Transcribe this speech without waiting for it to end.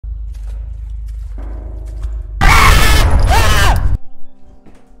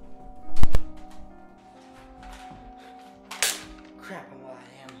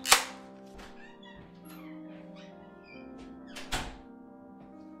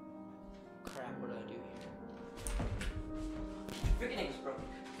Crap, what do I do here? Freaking egg is broken.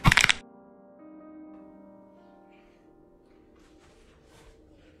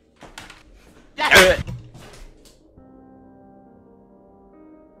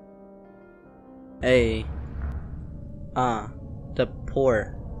 Hey. The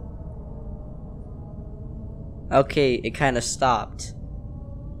port. Okay, it kind of stopped.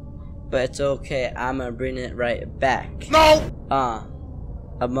 But it's okay, I'm gonna bring it right back. No!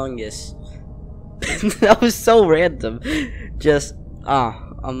 Among Us. That was so random. Just,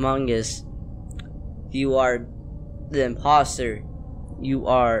 Among Us. You are the imposter. You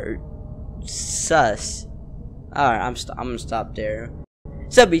are sus. Alright, I'm gonna stop there.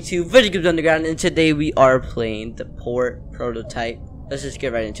 What's up, B2? VideoGamesFromTheUnderground, and today we are playing the port prototype. Let's just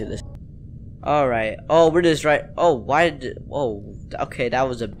get right into this. Alright. Oh, we're just right. Oh, why did. Oh, okay, that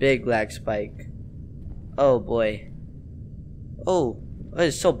was a big lag spike. Oh boy. Oh,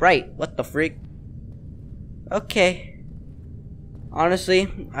 it's so bright. What the freak? Okay.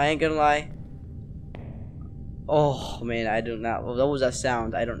 Honestly, I ain't gonna lie. Oh man, I do not. What was that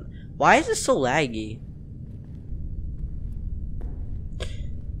sound? I don't. Why is it so laggy?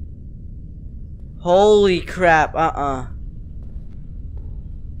 Holy crap!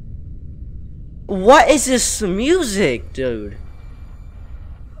 What is this music, dude?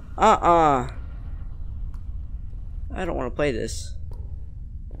 I don't want to play this.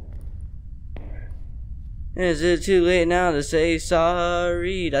 Is it too late now to say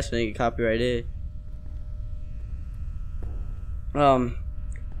sorry? That's gonna get copyrighted.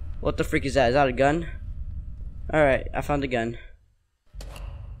 What the freak is that? Is that a gun? Alright, I found a gun.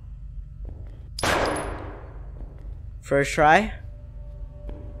 First try.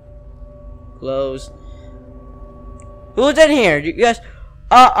 Close. Who's in here? You guys?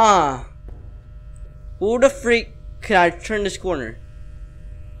 Who the freak can I turn this corner?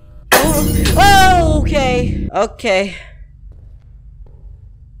 Oh, okay. Okay.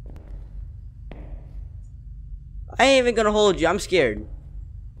 I ain't even gonna hold you. I'm scared.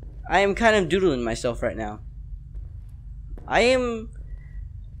 I am kind of doodling myself right now. I am.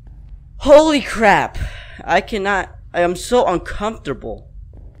 Holy crap. I cannot. I am so uncomfortable.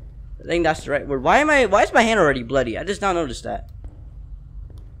 I think that's the right word. Why is my hand already bloody? I just now noticed that.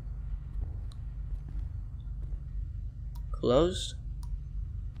 Closed.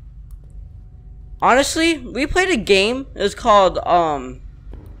 Honestly, we played a game. It was called I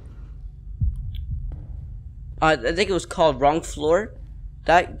think it was called Wrong Floor.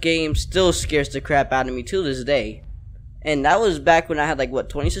 That game still scares the crap out of me to this day. And that was back when I had like what,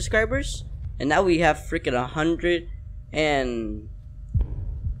 20 subscribers? And now we have freaking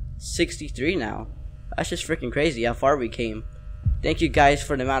 163 now. That's just freaking crazy how far we came. Thank you guys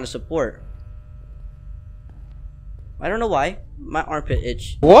for the amount of support. I don't know why. My armpit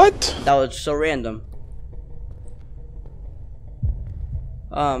itch. What? That was so random.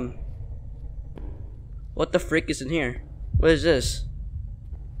 What the freak is in here? What is this?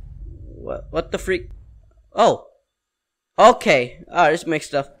 What the freak? Oh. Okay. Alright, let's make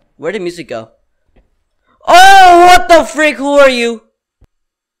stuff. Where did music go? Oh, what the freak? Who are you?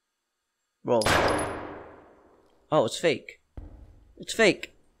 Bro. Oh, it's fake. It's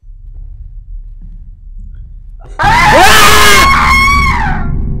fake.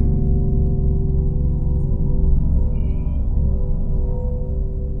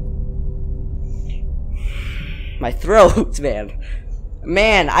 My throat, man.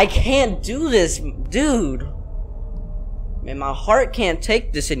 Man, I can't do this, dude. Man, my heart can't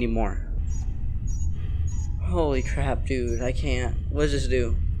take this anymore. Holy crap, dude. I can't. What does this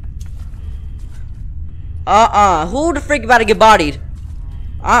do? Who the freak about to get bodied?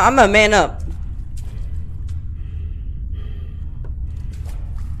 I'm a man up.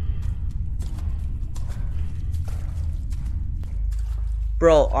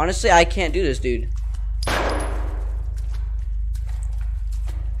 Bro, honestly, I can't do this, dude.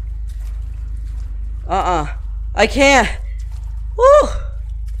 I can't. Woo!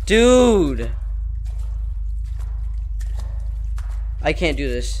 Dude. I can't do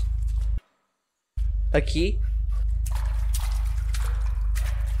this. A key?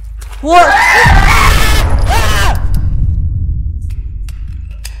 What?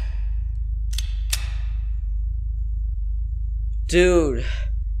 Dude.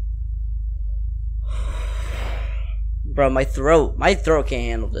 Bro, my throat can't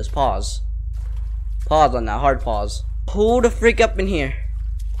handle this. Pause. Pause on that, hard pause. Who the freak up in here?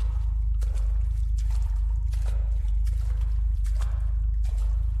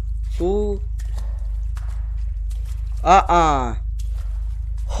 Who? Oh,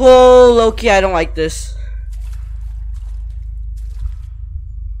 Loki, I don't like this.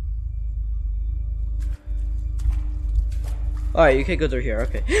 Alright, you can't go through here,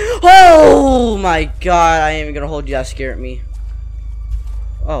 okay. Oh my god, I ain't even gonna hold you, that scared me.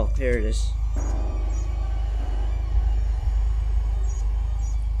 Oh, here it is.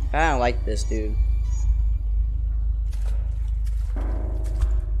 I don't like this, dude.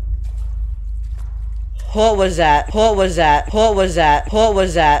 What was that? What was that? What was that? What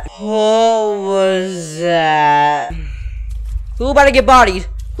was that? What was that? Who about to get bodied?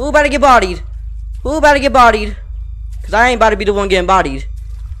 Who about to get bodied? Who about to get bodied? Cause I ain't about to be the one getting bodied.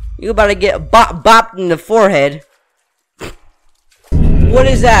 You about to get bopped in the forehead. What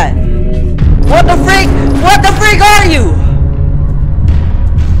is that? What the freak? What the freak are you?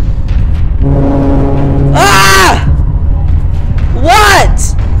 Ah! What?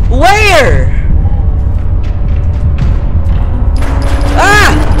 Where?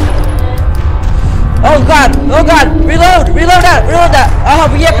 Ah! Oh god! Oh god! Reload! Reload that! Reload that! I'll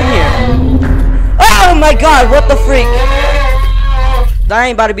help you up in here. Oh my god! What the freak? I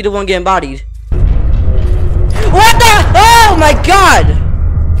ain't about to be the one getting bodied. What the? Oh my god!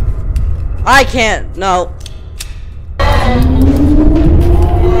 I can't. No.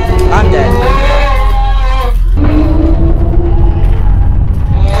 I'm dead.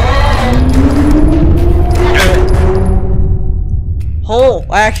 Oh,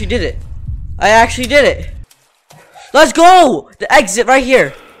 I actually did it. I actually did it. Let's go! The exit right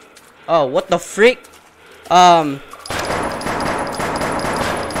here. Oh, what the freak?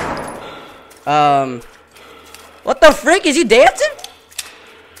 What the freak? Is he dancing?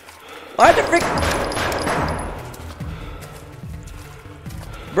 Why the freak?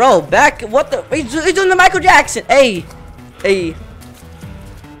 Bro, back. What the? He's doing the Michael Jackson. Hey. Hey.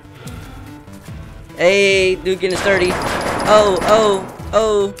 Hey, dude getting sturdy. Oh, oh,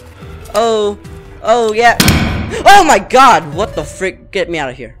 oh, oh, oh, yeah. Oh my god, what the frick? Get me out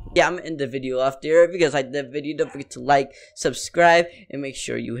of here. Yeah, I'm gonna end the video off there. If you guys liked that video, don't forget to like, subscribe, and make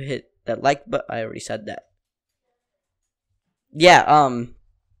sure you hit that like button. I already said that. Yeah,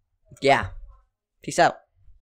 yeah. Peace out.